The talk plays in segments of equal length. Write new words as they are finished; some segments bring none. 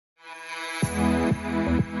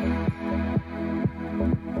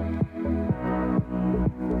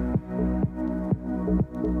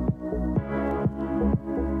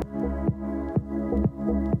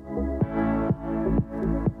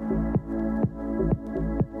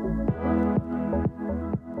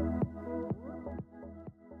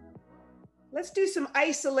Let's do some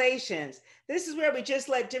isolations. This is where we just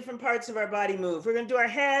let different parts of our body move. We're going to do our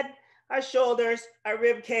head, our shoulders, our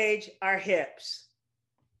rib cage, our hips.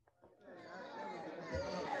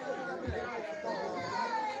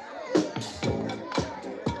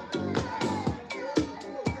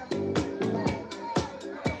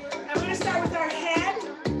 I'm going to start with our head.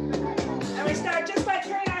 And we start just by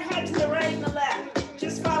turning our head to the right and the left.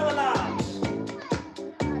 Just follow along.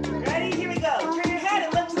 Ready? Here we go. Turn your head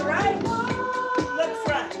and look to the right. Look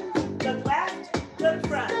front. Look left. Look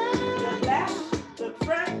front. Look left. Look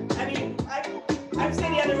front. I'm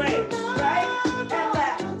saying the other way. Right and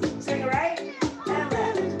left. Saying right and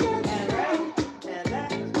left. And right and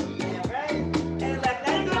left. And right and left.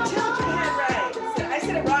 Now you're going to tilt your head right. So I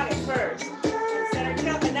said it wrong at first. Center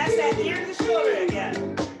tilt. And that's that ear to the shoulder again.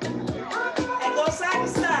 And go side to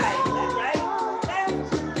side. Left, right, left,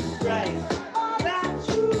 right. Left,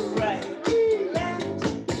 right, left,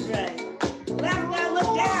 right. Left, now look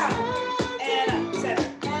down. And up, center.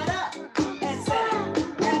 And up, and center.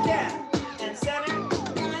 And down. And center.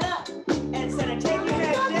 And up, and center. Take your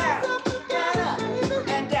head down. And up,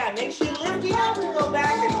 and down. Make sure you're lifting up and go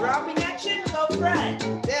back and dropping that chin. Go front.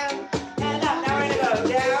 Down, and up. Now we're going to go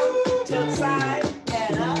down, tilt side,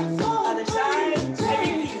 and up. Other side. And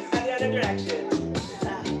repeat on the other direction.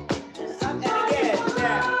 Side, and up, and again.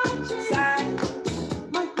 Down, side,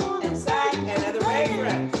 and side, and other way.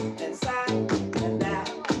 Front, and side, and back,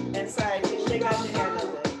 and side. Just shake out your hand a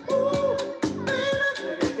little bit.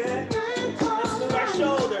 Very good. Let's move our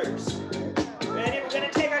shoulders. Ready? We're going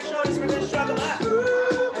to take our shoulders. We're going to shrug them up.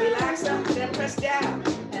 Relax them. Then press down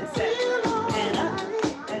and center. And up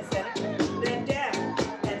and center. Then down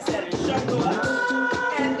and center. Shrug go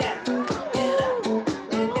up and down. And up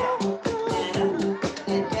and down. And up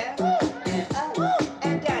and down. And up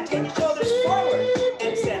and down. Take your shoulders forward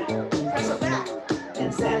and center. Press them back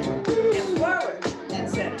and center. And forward and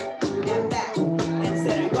center. And back and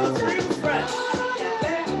center. Go through front and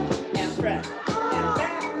back and front and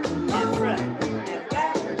back and front and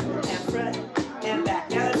back and front and back.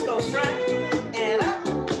 Now let's go front and up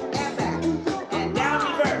and back and down,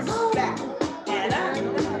 reverse, back and up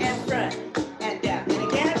and front and down. And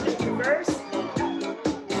again, just reverse and up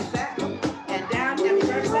and back and down and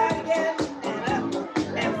reverse that again and up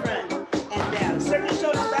and front and down. Circle your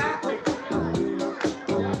shoulders back.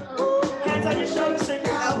 Hands on your shoulders, circle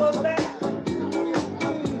your elbows back.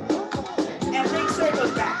 And big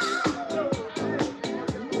circles back.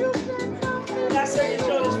 Now circle your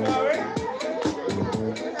shoulders forward.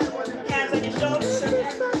 Hands on your shoulders, circle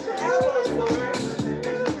your elbows forward.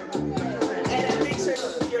 And then big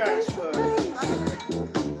circles with your arms forward.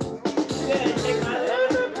 Good. Take my leg.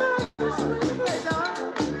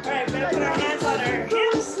 All right, we're going to put our hands on our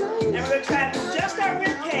hips. And we're going to try to adjust our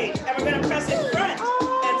rib cage. And we're going to press it front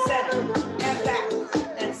and center. And back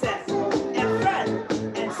and center. And front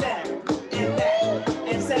and center. And back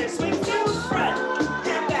and center. Swing through front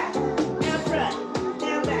and back and front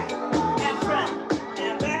and back and front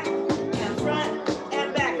and back and front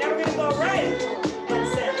and back. Now we're going to go right and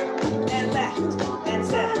center and left and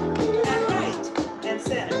center and right and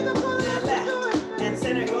center and left and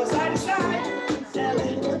center. Go side to side and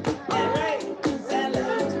left and right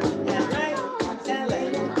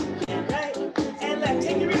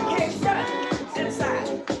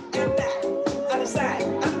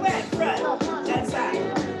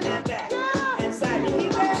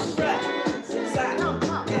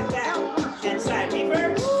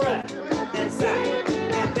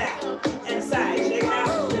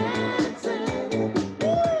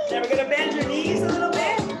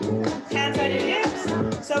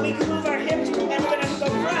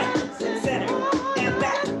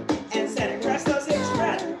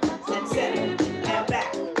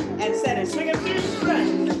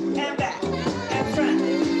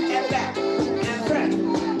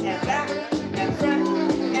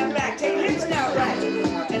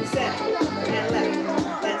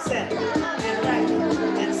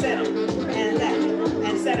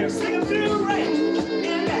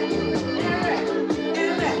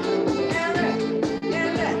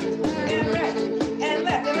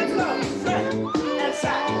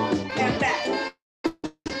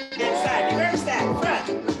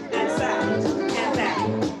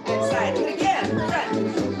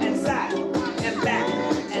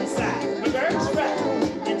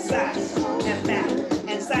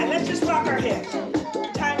rock our hips.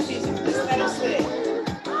 Time music, just let them swing.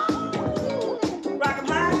 Rock them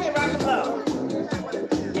high and rock them low.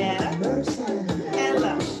 And up and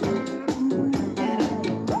low. And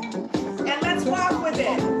up. And let's walk with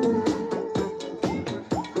it.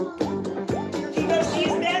 Keep those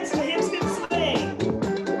knees bent so the hips can swing.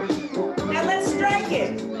 Now let's strike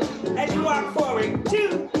it as you walk forward.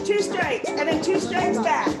 Two strikes and then 2 strikes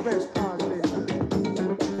back.